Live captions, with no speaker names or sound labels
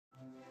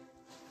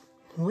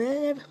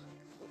Well,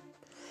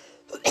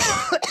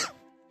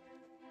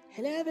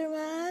 hello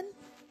everyone.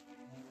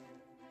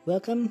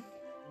 Welcome.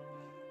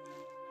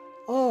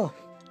 Oh,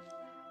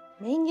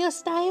 may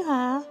news tayo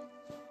ha.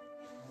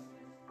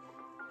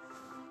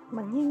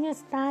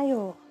 Mag-news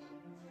tayo.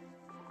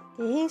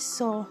 Okay,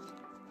 so,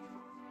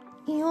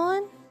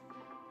 yun.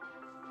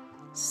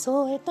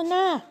 So, ito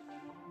na.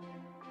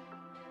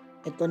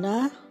 Ito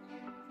na?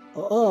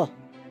 Oo.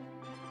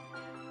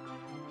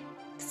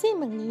 Kasi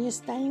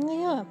mag-news tayo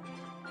ngayon.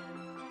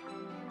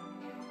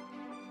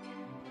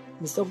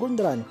 Mr.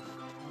 Gundran,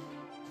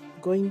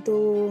 going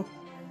to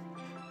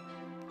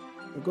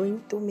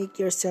make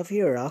yourself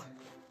here,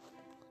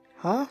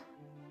 ha?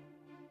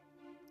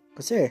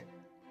 Kasi,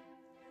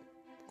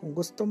 kung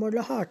gusto mo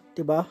lahat,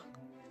 diba?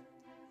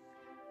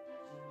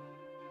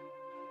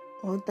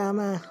 Oo,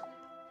 tama.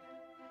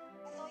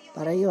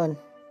 Para yun.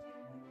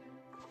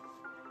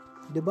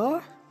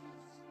 Diba?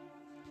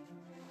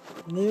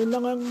 Ngayon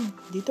lang ang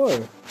dito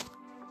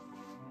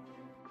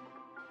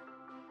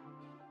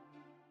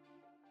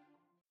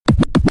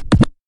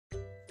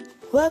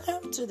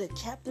Welcome to the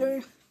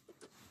Kepler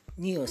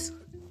News.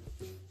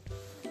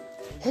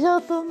 Hello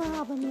po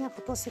mga kabami, ako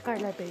po si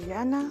Carla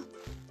Bellana.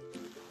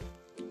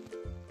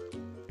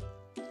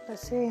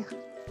 Kasi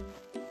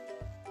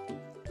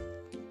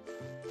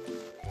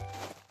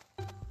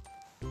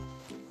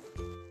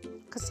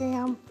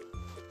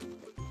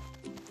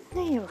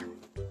ngayon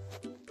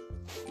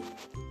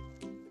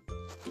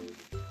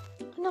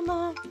ano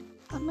ba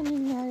ang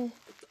mangyayari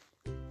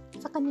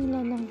sa kanila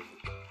ng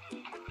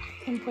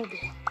pwede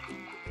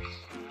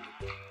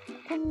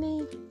kung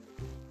may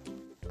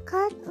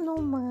kahit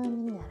anong mga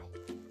nangyari.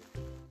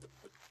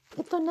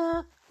 Ito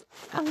na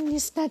ang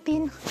news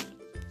natin.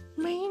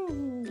 May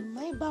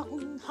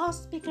bagong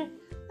house speaker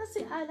na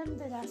si Alan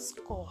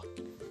Velasco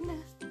na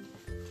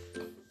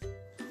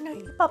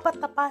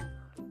ipapatapat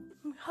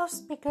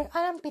house speaker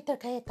Alan Peter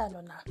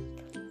Cayetano na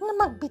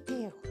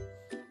magbitiw.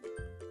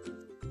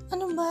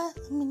 Ano ba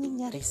ang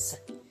nangyayari sa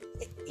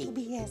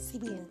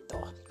ABS-CBN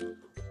to?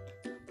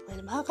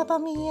 Well, mga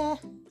kapamilya,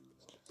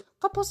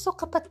 kapuso,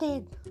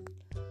 kapatid,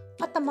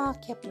 at ang mga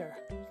Kepler,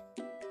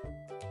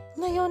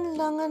 ngayon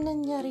lang ang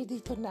nangyari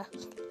dito na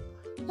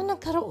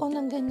nagkaroon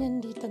ng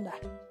ganyan dito na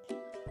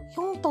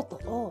yung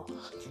totoo.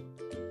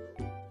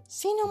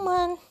 Sino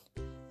man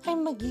ay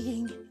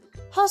magiging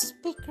house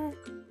speaker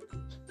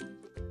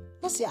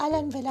na si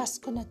Alan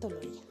Velasco na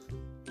tuloy.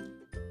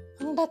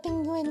 Ang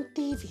dating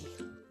UNTV.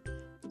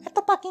 Ito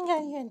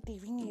pakinggan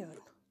UNTV ngayon.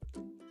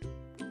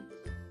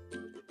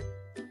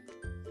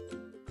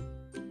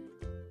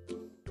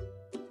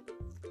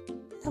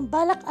 Ang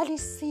balak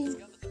alisin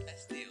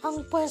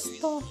ang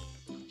pwesto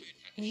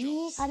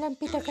ni Alan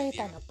Peter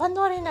Cayetano.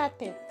 Panoorin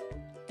natin.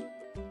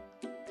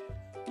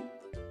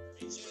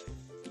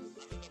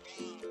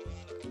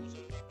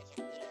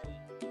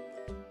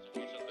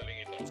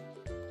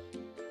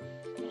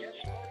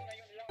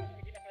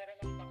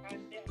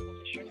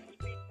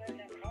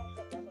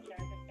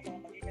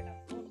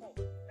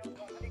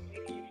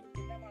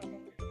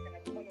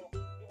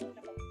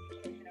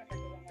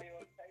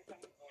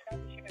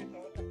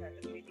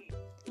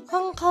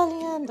 Ang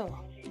kalyado.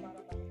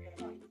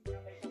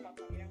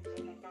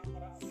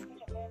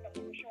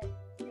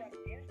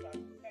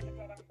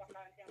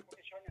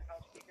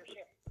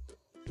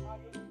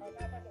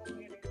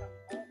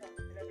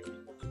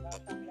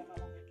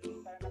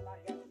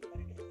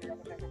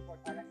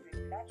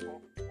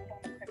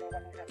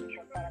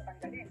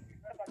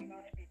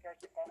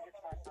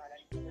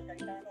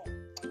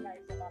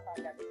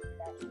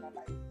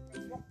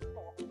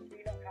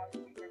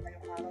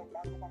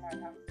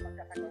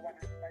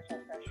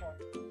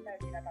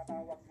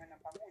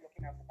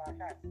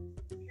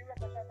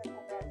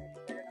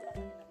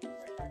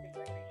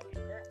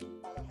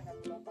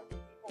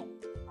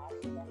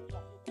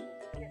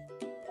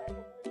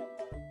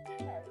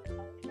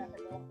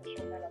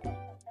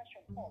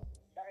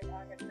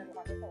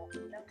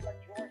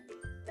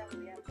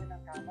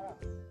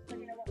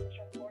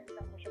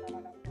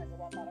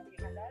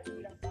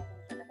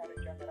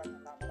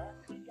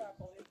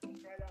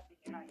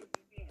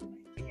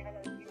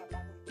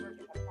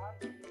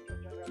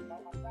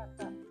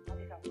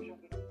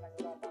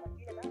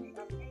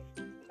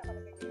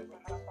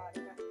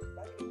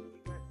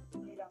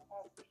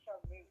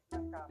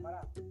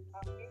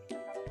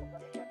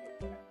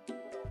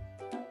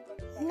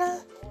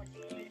 Na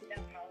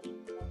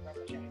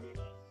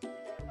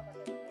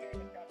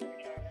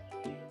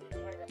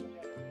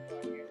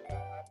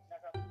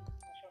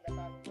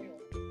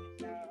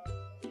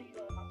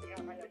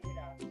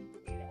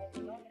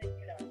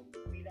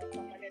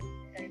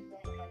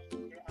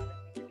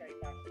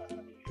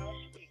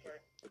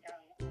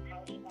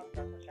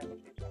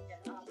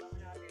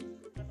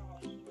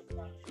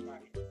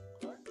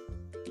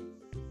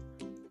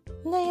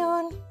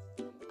ngayon,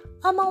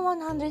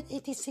 among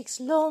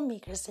 186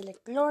 lawmakers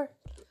select Lord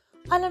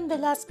Alan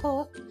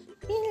Velasco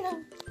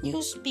bilang new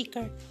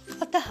speaker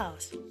of the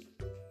House.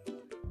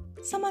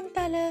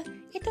 Samantala,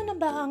 ito na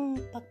ba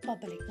ang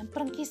pagpabalik ng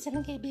prangkisa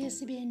ng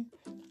ABS-CBN?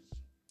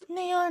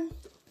 Ngayon,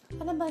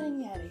 ano ba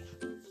nangyari?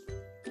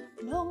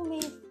 Noong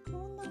May,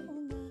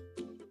 unang-una,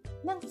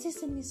 ng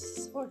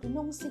Sisimis or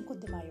noong 5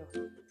 de Mayo.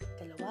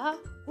 Dalawa,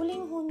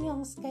 huling Hunyo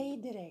ang Sky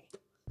Direct.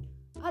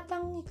 At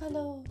ang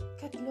katlo,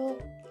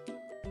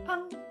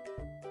 ang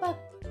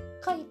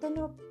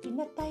pagkaitano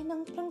pinatay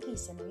ng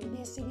prangkisa ng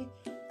ABS-CBN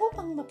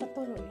upang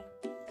mapatuloy.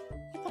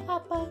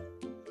 Ika-apat,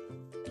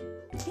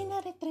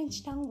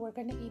 pina-retrench ng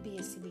worker ng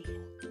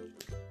ABS-CBN.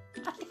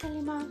 At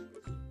ikalima,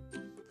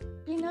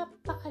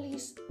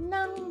 pinapaalis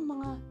ng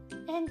mga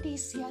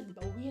NTC at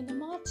bawian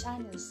ng mga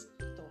channels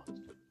ito.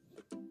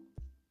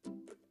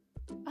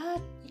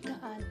 At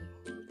ika-anim,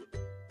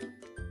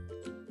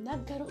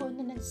 nagkaroon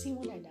na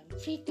nagsimula ng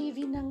free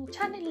TV ng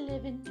Channel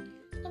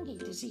 11 ng A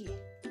to Z.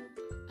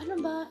 Ano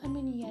ba ang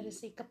nangyayari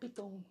sa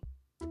ikapitong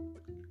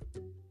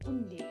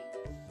undi?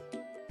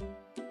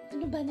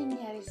 Ano ba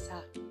nangyayari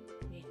sa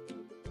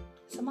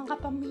mga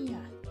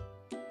kapamilya?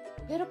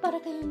 Pero para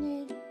kayo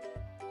ni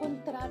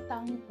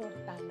kontratang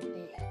importante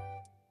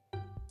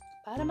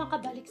para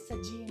makabalik sa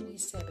GMA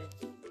 7.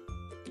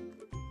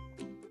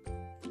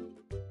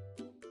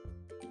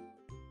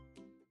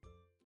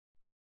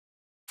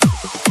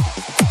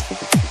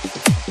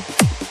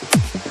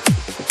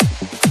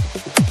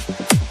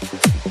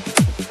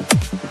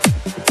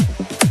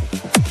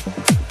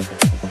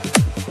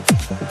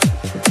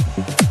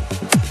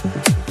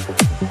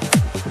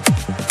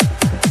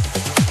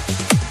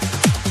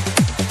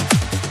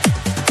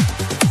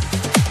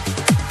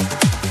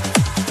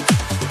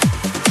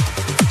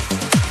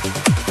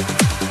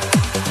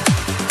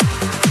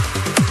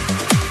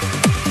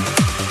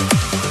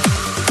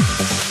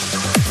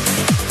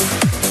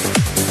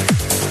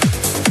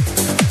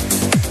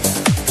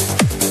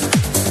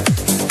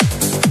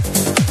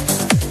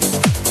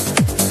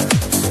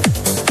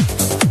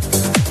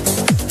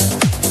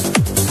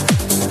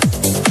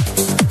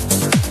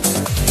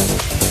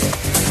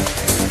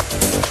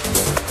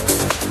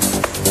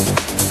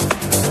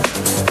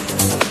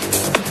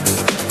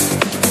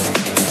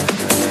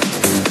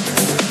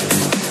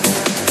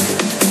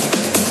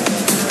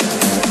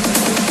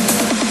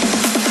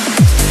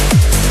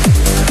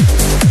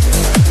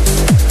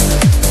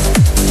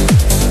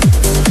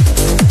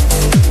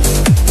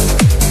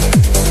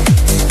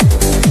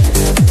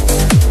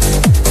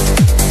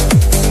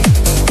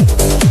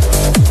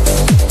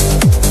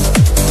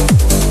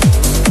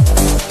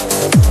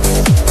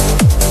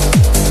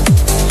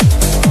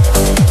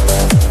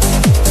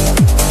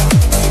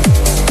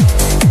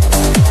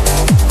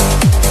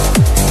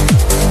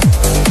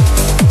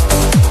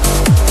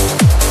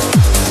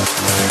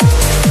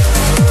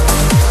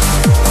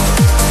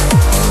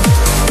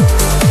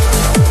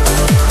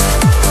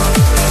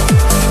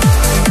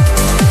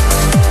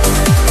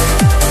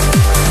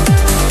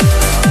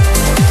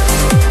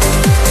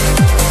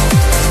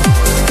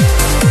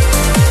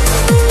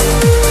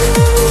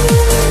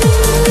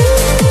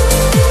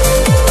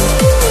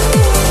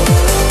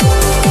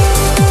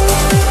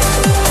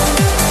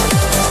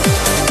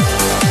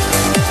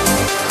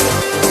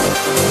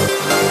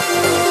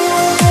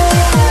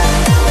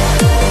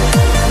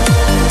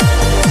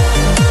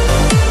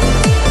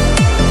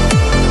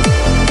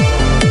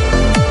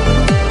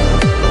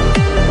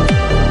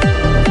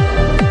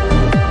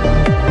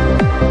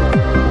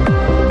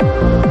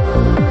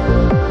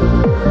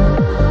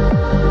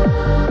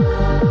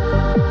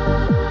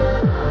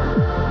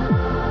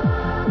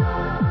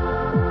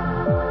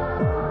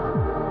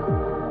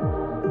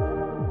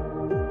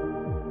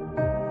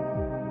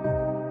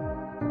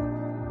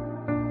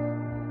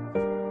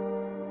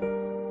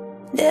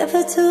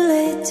 Never too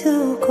late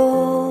to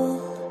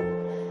call,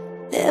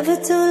 never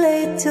too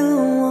late to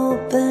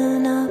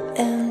open up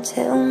and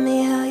tell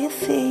me how you're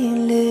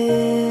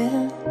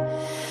feeling.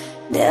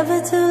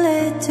 Never too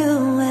late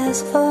to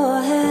ask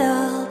for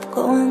help,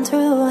 going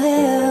through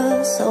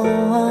hell so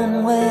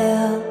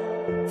unwell.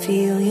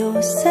 Feel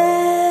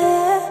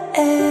yourself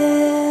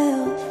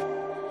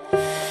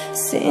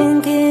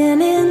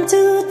sinking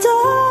into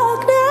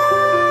darkness.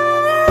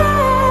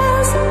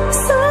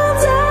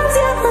 Sometimes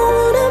you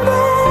wanna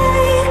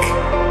break.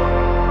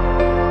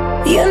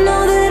 You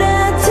know that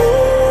I do,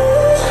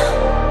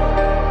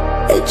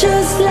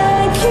 just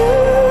like you.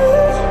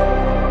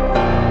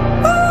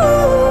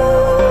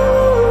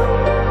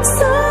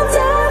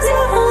 Sometimes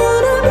you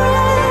wanna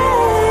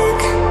break.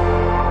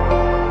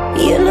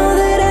 You know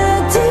that I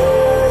do,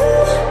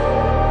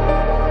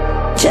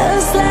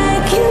 just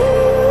like you.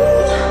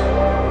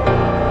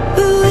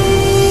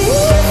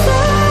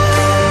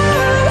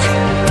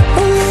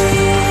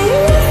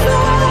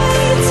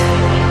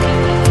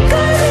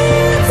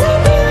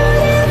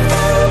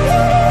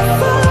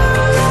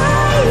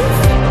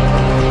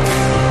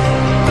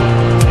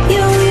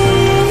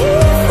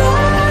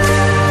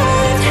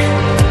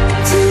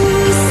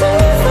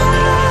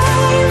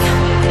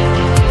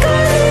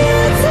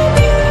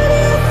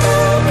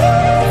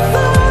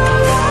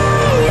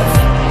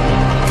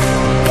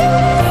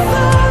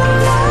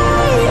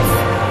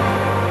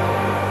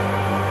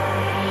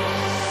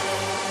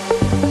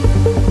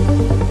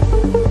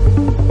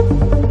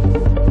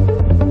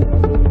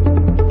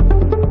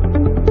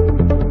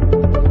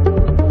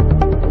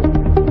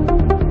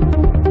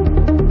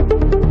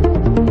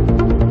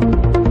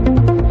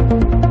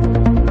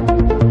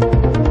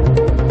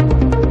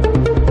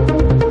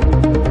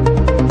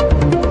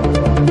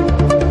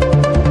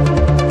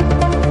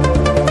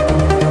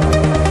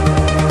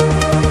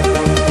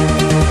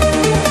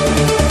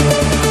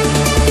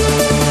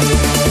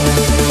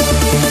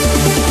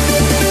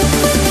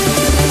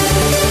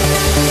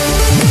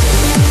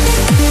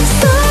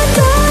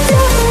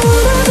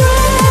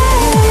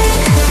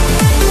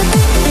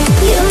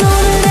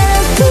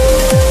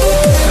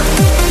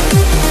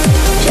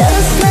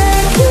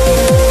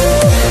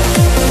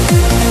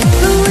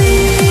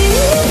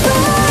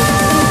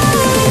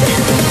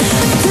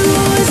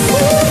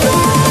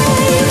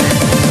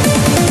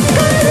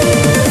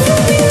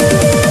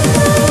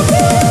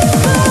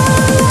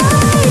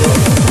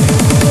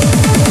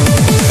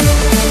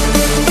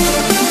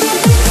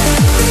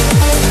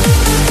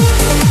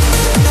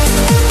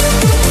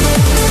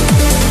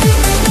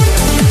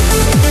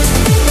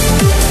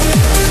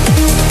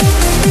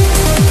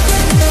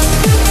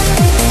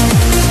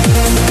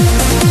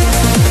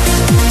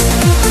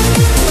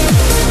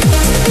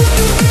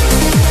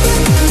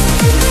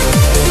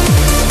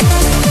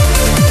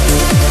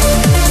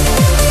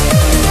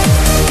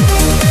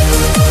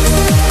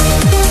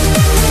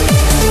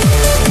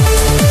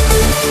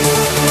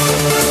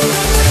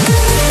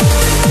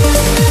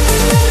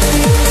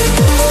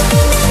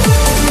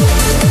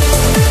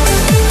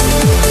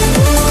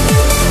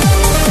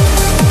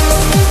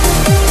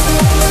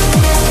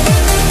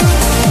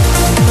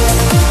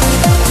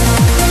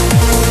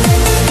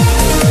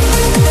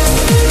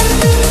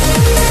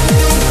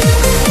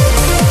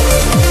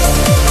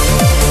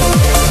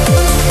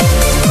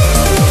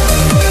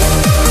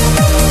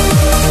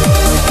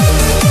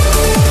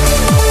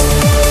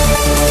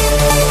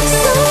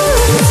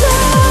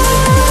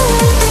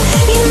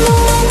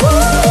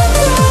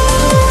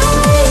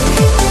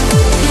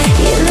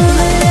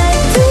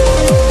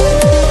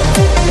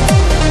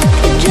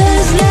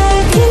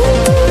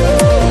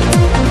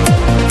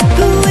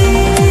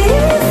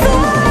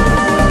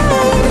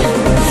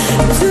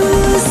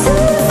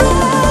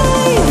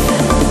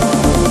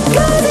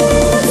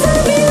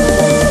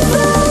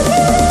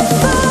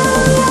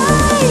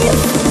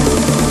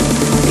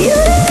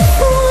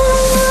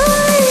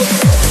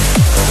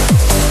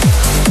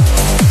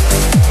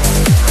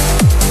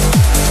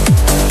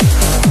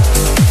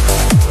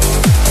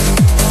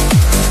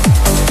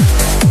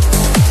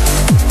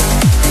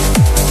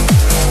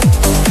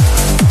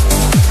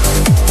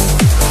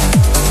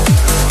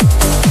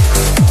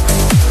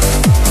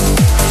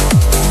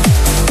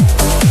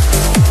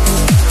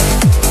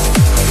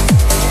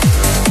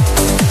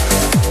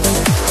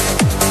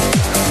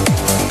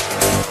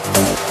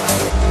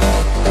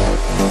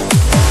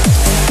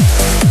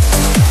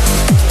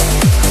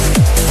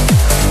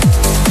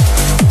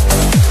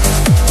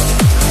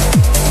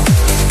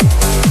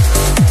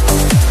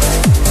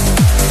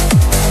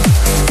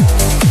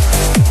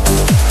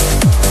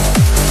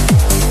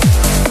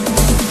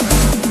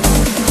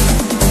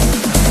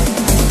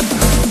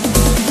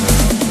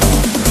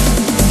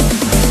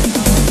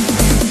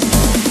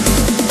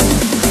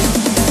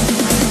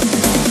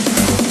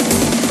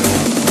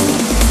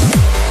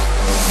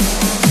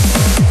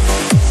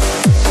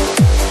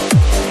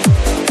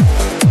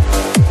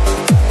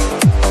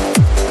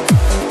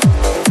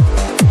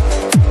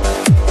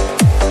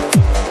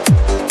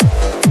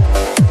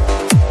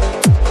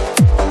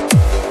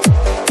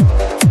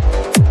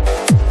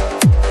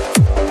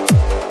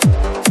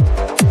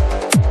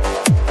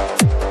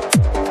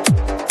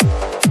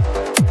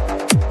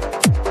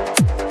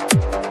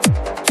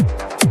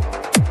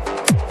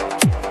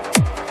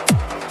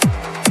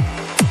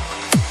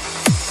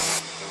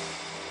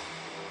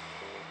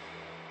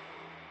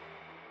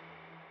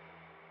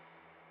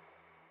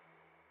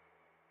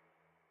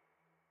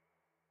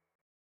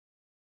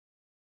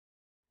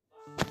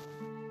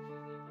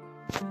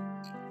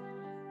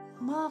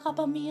 mga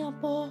kapamilya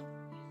po,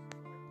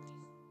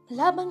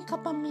 laban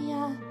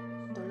kapamilya,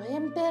 tuloy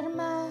ang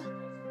perma,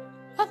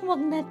 at huwag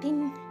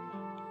natin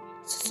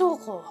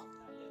susuko.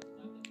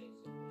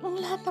 Ang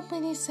lahat na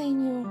pwede sa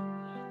inyo,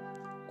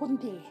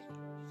 kundi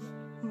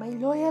may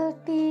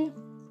loyalty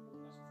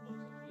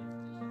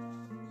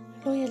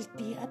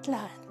at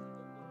lahat.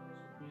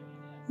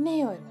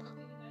 Ngayon,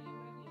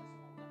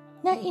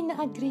 na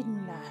ina-agree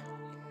na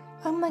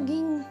ang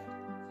magiging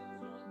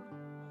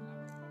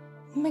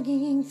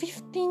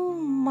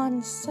 15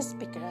 months sa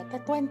speaker at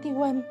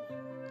 21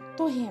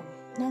 to him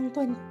ng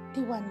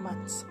 21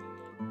 months.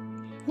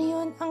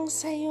 Ngayon, ang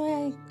sayo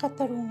ay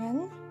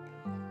katarungan,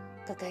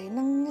 kagaya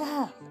ng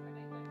lahat.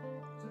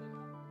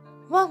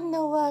 Wag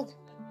na wag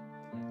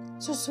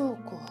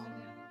susuko,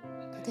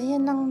 kagaya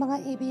ng mga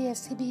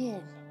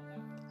ABS-CBN.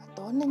 At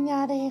o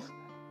nangyari,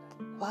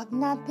 wag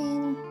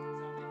natin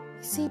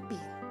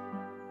isipin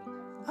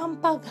ang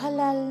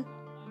paghalal,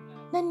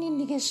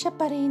 naninigil siya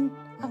pa rin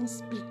ang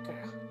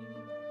speaker.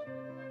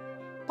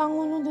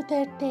 Pangulong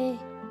Duterte,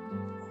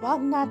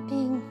 wag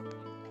nating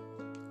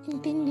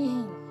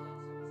intindihin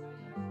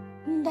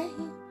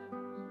dahil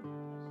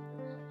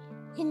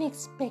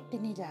in-expect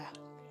nila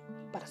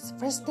para sa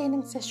first day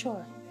ng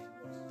sesyon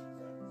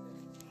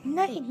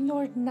na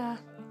ignored na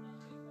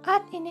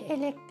at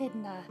ini-elected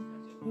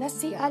na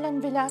si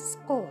Alan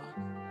Velasco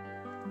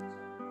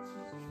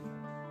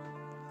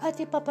at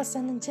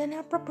ipapasa ng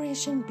General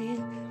Appropriation Bill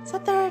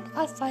sa 3rd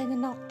at final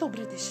na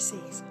Octubre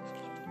 16.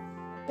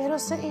 Pero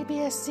sa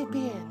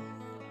ABS-CBN,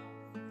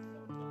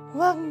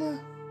 wag na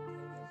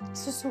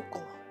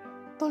susuko.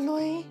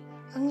 Tuloy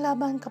ang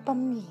laban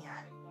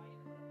kapamilya.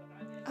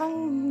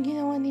 Ang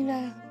ginawa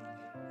nila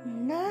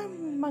na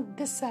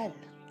magdasalan.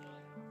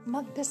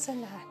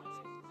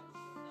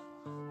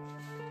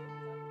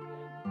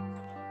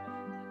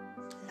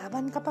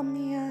 Laban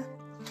kapamilya,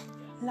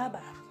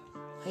 laban.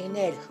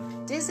 Nel,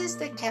 this is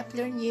the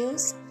Kepler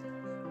news.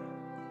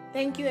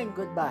 Thank you and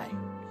goodbye.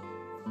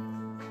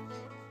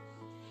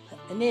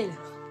 Nel,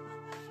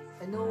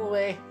 I know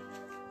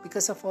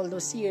because of all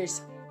those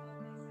years,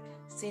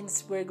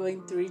 since we're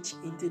going to reach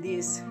into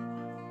this,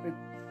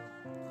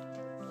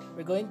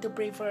 we're going to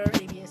pray for our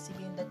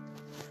ABS-CBN that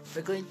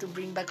we're going to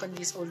bring back on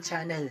this old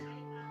channel.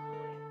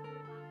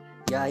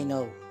 Yeah, I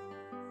know.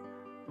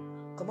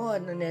 Come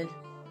on, Nel.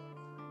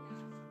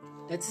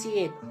 Let's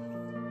see it.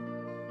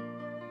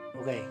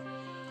 Okay.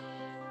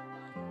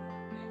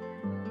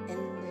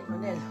 And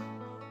Nel,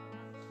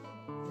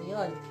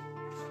 ngayon,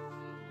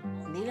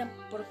 hindi lang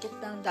porket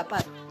lang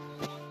dapat.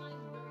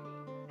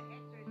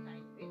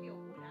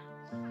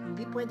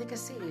 Hindi pwede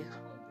kasi.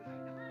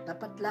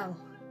 Dapat lang.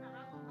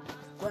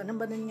 Kung ano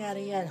ba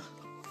nangyari yan?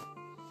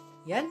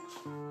 Yan?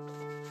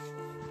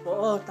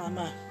 Oo,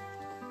 tama.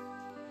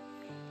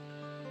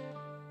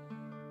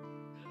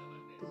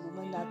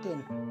 Tulungan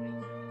natin.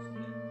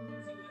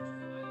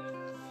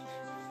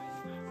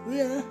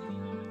 Yeah.